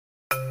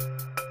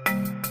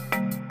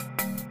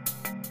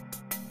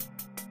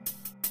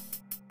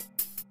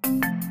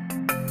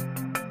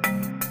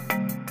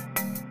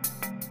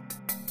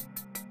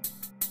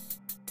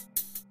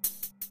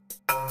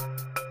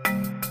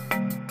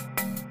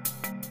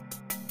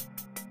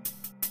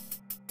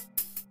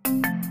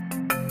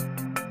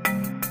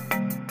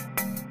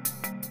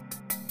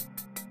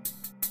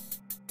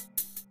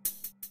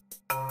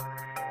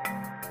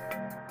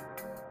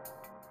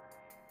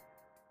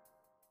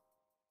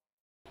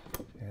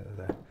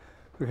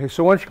Okay,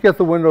 so once you get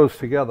the windows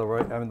together,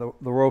 right, I mean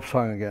the rope's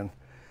hung again,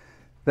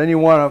 then you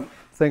want to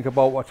think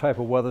about what type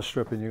of weather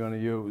stripping you're going to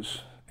use.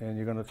 And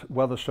you're going to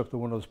weather strip the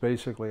windows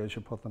basically as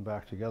you put them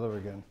back together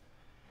again.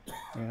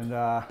 And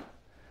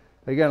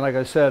again, like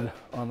I said,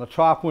 on the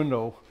top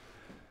window,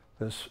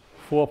 there's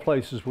 4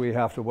 places where you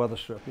have to weather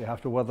strip. You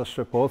have to weather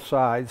strip both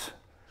sides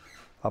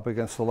up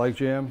against the leg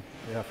jamb.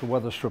 You have to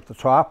weather strip the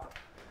top,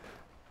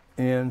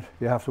 and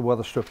you have to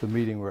weather strip the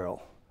meeting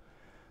rail.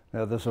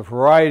 Now there's a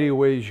variety of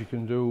ways you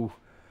can do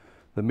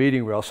the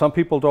meeting rail. Some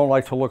people don't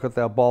like to look at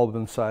that bulb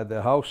inside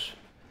their house,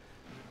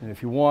 and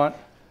if you want,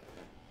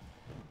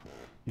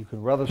 you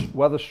can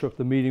weather strip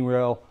the meeting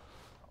rail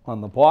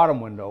on the bottom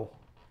window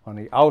on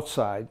the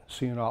outside,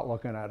 so you're not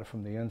looking at it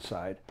from the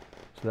inside.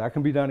 So that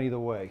can be done either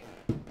way.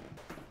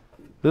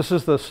 This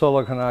is the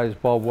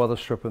siliconized bulb weather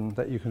stripping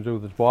that you can do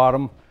the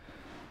bottom,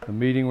 the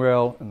meeting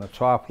rail, and the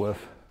top with.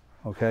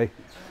 Okay,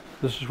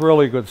 this is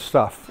really good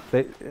stuff.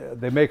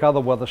 They make other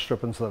weather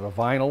strippings that are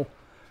vinyl,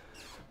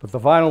 but the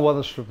vinyl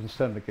weather strippings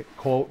tend to get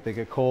cold. They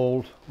get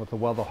cold with the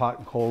weather, hot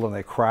and cold, and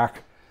they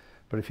crack.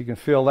 But if you can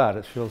feel that,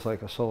 it feels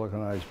like a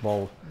siliconized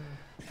bulb.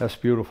 That's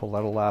beautiful.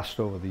 That'll last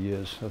over the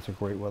years. That's a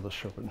great weather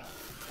stripping,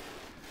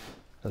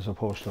 as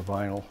opposed to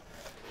vinyl.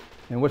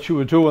 And what you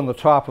would do on the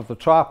top of the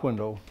top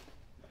window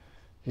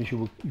is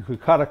you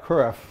could cut a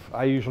kerf.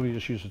 I usually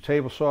just use a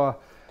table saw.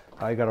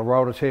 I got a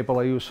router table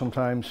I use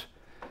sometimes.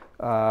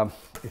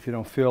 If you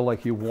don't feel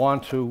like you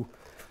want to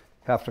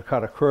have to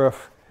cut a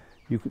kerf,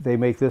 they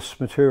make this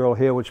material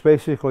here, which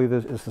basically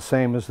is the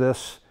same as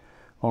this,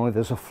 only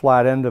there's a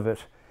flat end of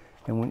it.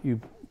 And when you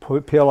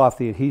peel off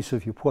the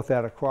adhesive, you put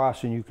that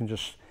across, and you can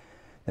just,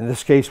 in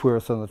this case where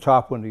it's on the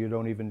top window, you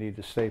don't even need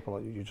to staple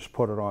it. You just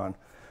put it on.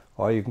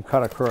 Or you can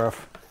cut a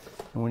kerf,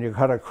 and when you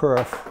cut a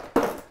kerf,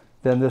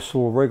 then this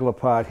little wriggler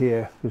part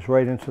here goes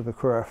right into the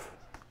kerf,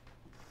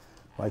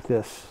 like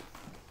this.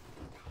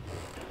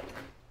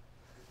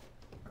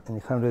 And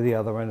you come to the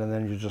other end, and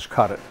then you just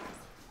cut it.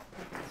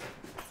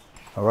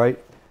 All right?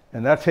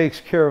 And that takes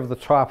care of the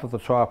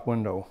top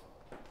window.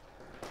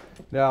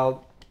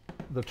 Now,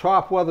 the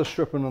top weather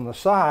stripping on the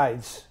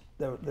sides,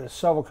 there's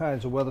several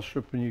kinds of weather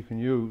stripping you can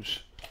use.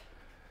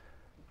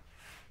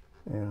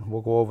 And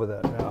we'll go over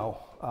that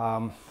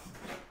now.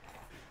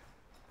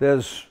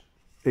 There's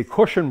a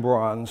cushion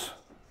bronze,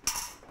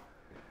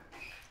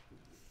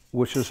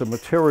 which is a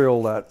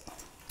material that,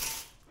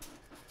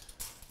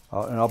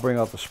 and I'll bring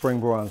out the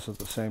spring bronze at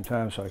the same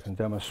time so I can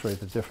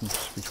demonstrate the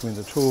difference between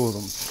the two of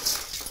them.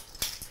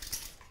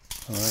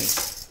 All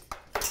right.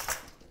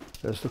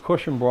 There's the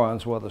cushion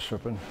bronze weather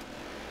stripping.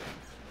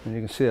 And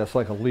you can see that's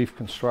like a leaf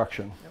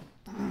construction. Yep.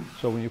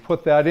 So when you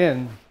put that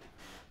in,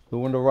 the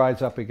window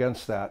rides up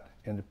against that,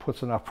 and it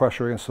puts enough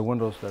pressure against the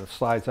windows that it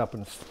slides up,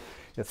 and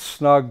it's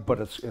snug, but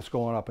it's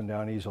going up and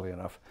down easily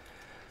enough.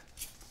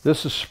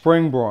 This is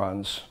spring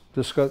bronze.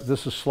 This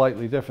is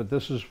slightly different.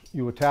 This is,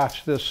 you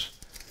attach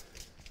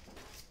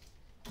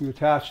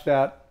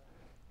that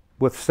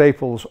with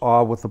staples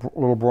or with the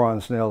little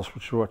bronze nails,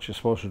 which is what you're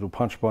supposed to do,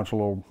 punch a bunch of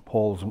little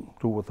holes and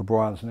do it with the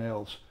bronze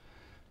nails.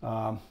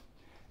 And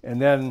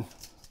then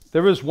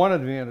there is one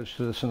advantage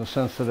to this in the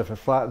sense that if it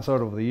flattens out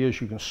over the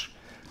years, you can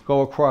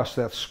go across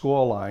that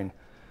score line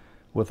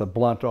with a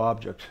blunt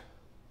object,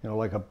 you know,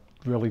 like a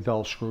really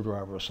dull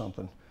screwdriver or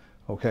something,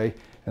 okay?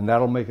 And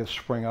that'll make it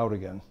spring out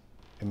again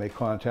and make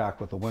contact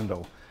with the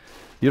window.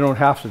 You don't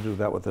have to do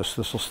that with this.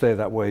 This will stay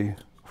that way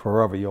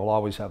forever. You'll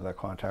always have that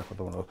contact with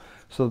the window.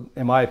 So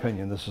in my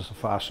opinion, this is a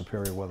far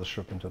superior weather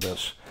stripping to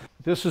this.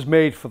 This is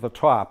made for the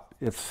top.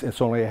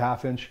 It's only a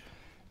 1/2 inch.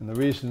 And the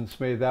reason it's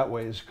made that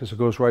way is because it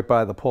goes right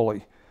by the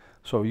pulley.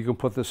 So you can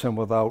put this in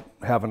without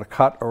having a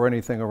cut or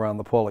anything around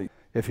the pulley.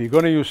 If you're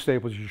going to use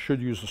staples, you should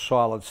use a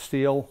solid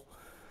steel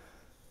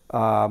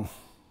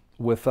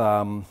with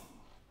the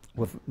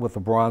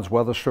bronze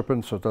weather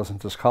stripping so it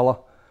doesn't discolor.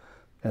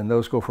 And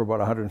those go for about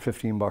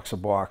 115 bucks a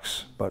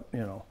box. But you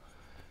know,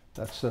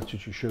 that's what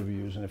you should be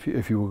using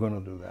if you were going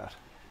to do that.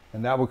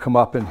 And that would come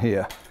up in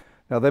here.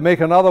 Now they make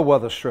another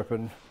weather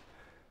stripping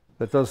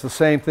that does the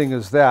same thing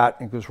as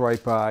that and goes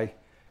right by.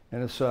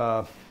 And it's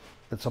a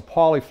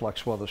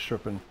polyflex weather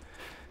stripping,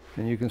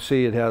 and you can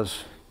see it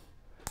has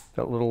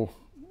that little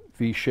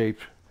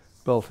V-shaped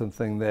built-in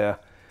thing there.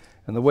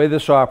 And the way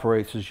this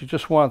operates is you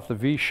just want the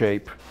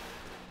V-shape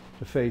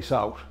to face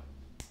out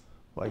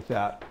like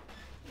that.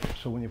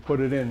 So when you put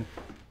it in,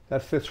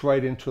 that fits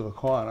right into the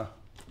corner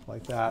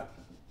like that.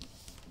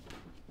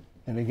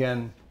 And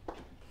again,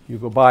 you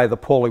go by the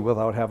pulley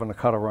without having to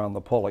cut around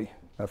the pulley.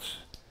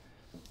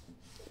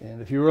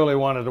 And if you really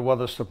wanted to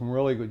weather strip them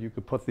really good, you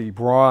could put the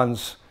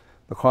bronze,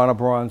 the corner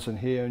bronze in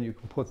here, and you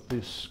can put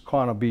this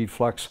corner bead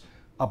flex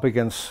up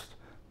against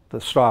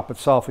the stop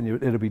itself,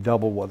 and it'll be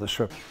double weather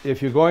strip.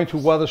 If you're going to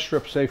weather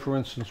strip, say for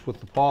instance with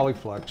the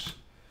polyflex,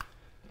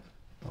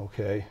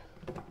 okay,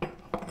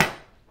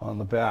 on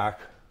the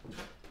back,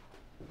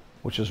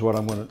 which is what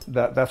I'm going to,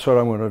 that's what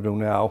I'm going to do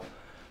now.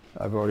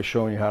 I've already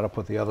shown you how to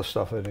put the other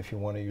stuff in if you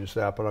want to use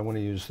that, but I'm going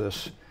to use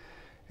this.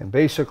 And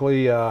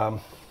basically,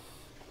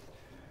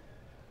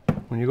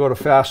 when you go to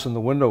fasten the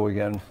window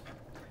again,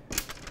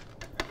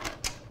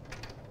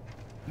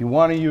 you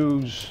want to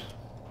use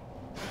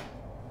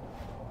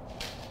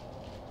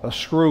a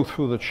screw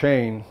through the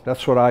chain.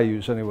 That's what I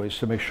use anyways,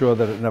 to make sure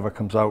that it never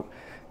comes out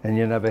and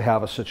you never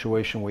have a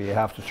situation where you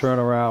have to turn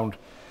around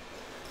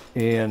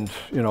and,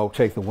 you know,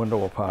 take the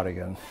window apart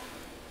again.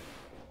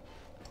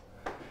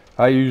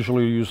 I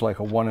usually use like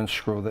a 1-inch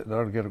screw.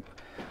 That'll get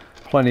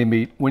plenty of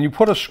meat. When you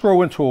put a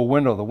screw into a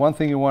window, the one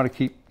thing you want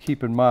to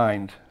keep in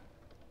mind,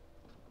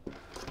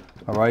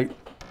 all right,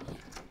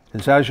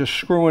 is as you're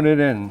screwing it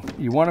in,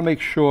 you want to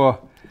make sure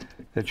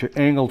that you're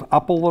angled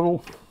up a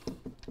little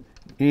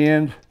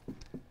and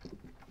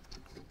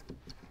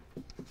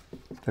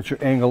that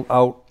you're angled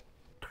out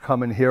to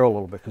come in here a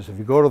little bit. Because if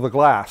you go to the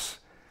glass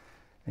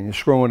and you're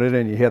screwing it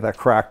in, you hear that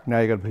crack, now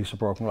you got a piece of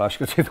broken glass.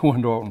 You got to take the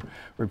window out and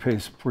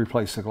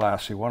replace the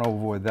glass. You want to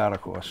avoid that,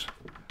 of course.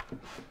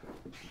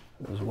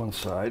 There's one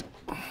side.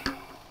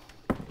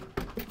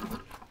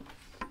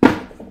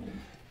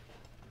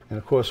 And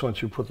of course,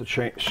 once you put the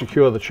chain,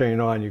 secure the chain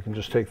on, you can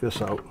just take this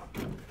out.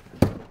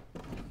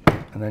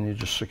 And then you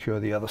just secure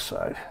the other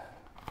side.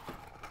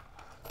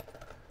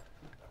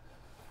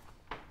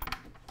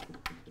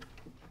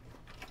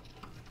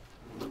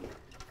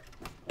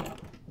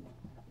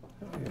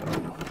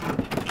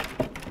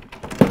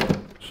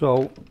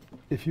 So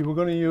if you were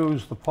going to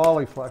use the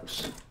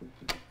Polyflex,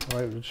 all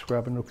right, we'll just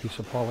grab a new piece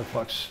of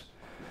Polyflex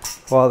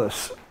for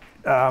this.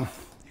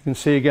 You can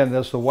see again,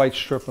 there's the white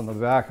strip on the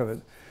back of it.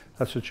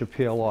 That's what you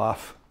peel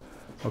off,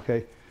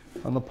 okay?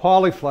 On the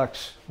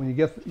Polyflex, when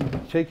you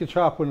take your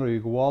top window,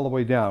 you go all the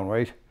way down,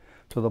 right,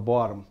 to the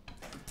bottom.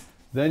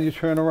 Then you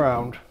turn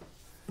around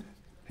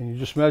and you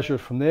just measure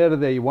from there to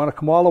there. You want to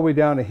come all the way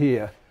down to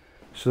here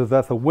so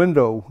that the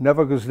window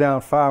never goes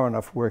down far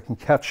enough where it can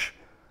catch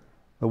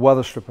the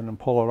weather stripping and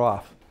pull it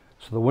off.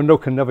 So the window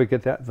can never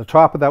get that, the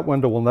top of that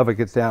window will never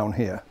get down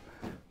here,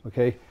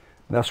 okay?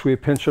 And that's where you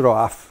pinch it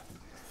off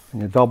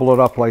and you double it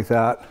up like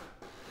that.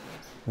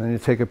 And then you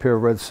take a pair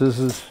of red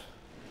scissors,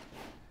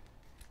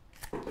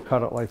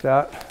 cut it like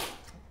that,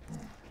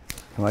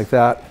 and like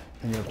that,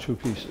 and you have two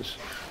pieces,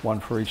 one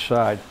for each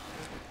side.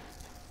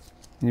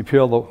 And you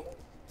peel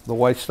the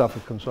white stuff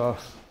that comes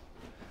off.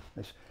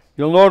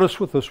 You'll notice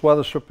with this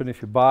weather stripping,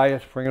 if you buy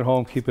it, bring it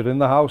home, keep it in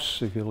the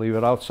house. If you leave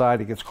it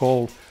outside, it gets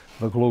cold,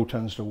 the glue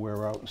tends to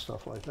wear out and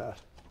stuff like that.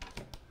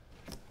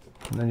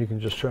 And then you can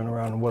just turn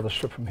around and weather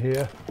strip from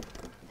here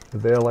to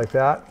there like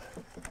that.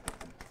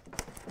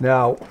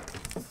 Now,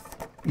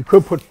 you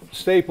could put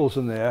staples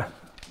in there.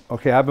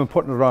 Okay, I've been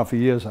putting it on for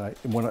years, and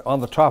on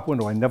the top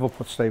window, I never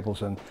put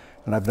staples in,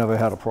 and I've never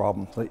had a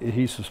problem. The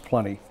adhesive's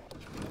plenty.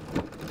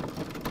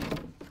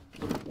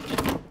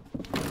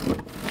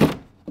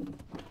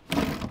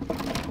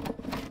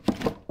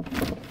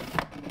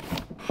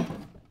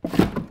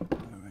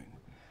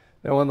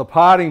 Now on the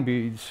potting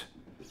beads,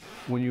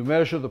 when you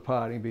measure the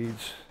potting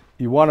beads,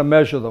 you want to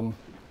measure them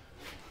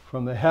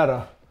from the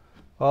header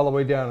all the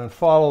way down and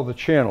follow the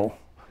channel,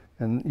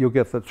 and you'll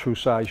get the true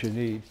size you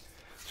need.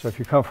 So if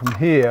you come from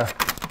here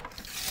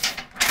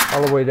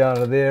all the way down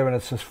to there and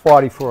it says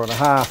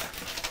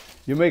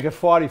 44.5, you make it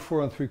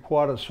 44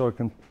 3/4 so it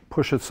can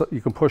push it,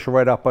 you can push it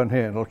right up on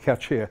here and it'll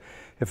catch here.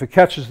 If it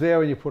catches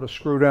there and you put a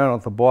screw down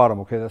at the bottom,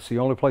 okay, that's the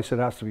only place it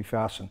has to be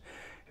fastened.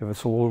 If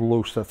it's a little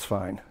loose, that's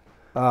fine.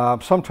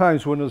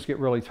 Sometimes windows get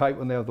really tight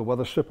when they have the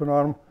weather stripping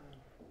on them.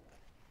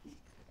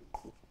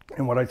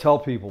 And what I tell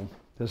people,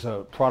 there's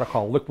a product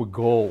called liquid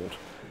gold.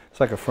 It's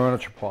like a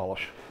furniture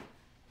polish.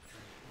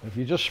 If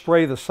you just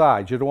spray the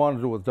sides, you don't want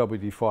to do it with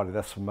WD-40,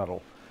 that's for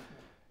metal.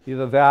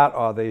 Either that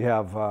or they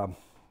have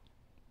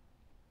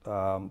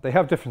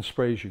different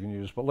sprays you can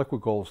use, but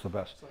liquid gold is the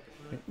best.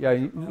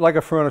 Yeah, like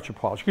a furniture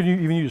polish. You can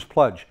even use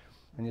Pledge.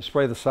 And you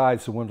spray the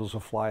sides, the windows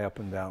will fly up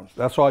and down.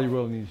 That's all you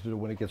really need to do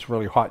when it gets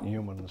really hot and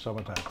humid in the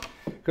summertime.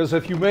 Because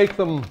if you make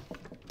them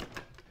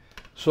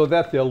so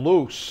that they're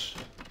loose,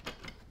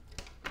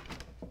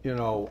 you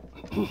know,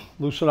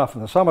 loose enough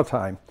in the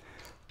summertime,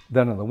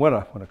 then in the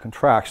winter, when it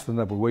contracts, then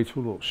they'll be way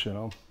too loose, you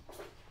know.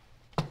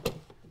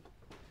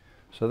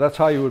 So that's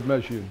how you would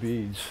measure your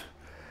beads.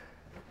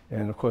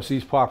 And of course,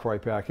 these pop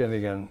right back in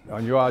again.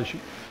 On yours,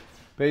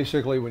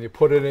 basically, when you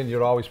put it in,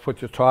 you'd always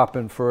put your top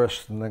in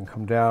first and then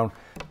come down.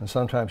 And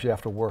sometimes you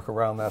have to work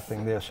around that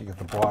thing there so you get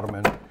the bottom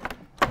in.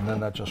 And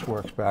then that just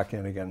works back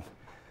in again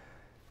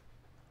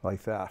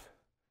like that.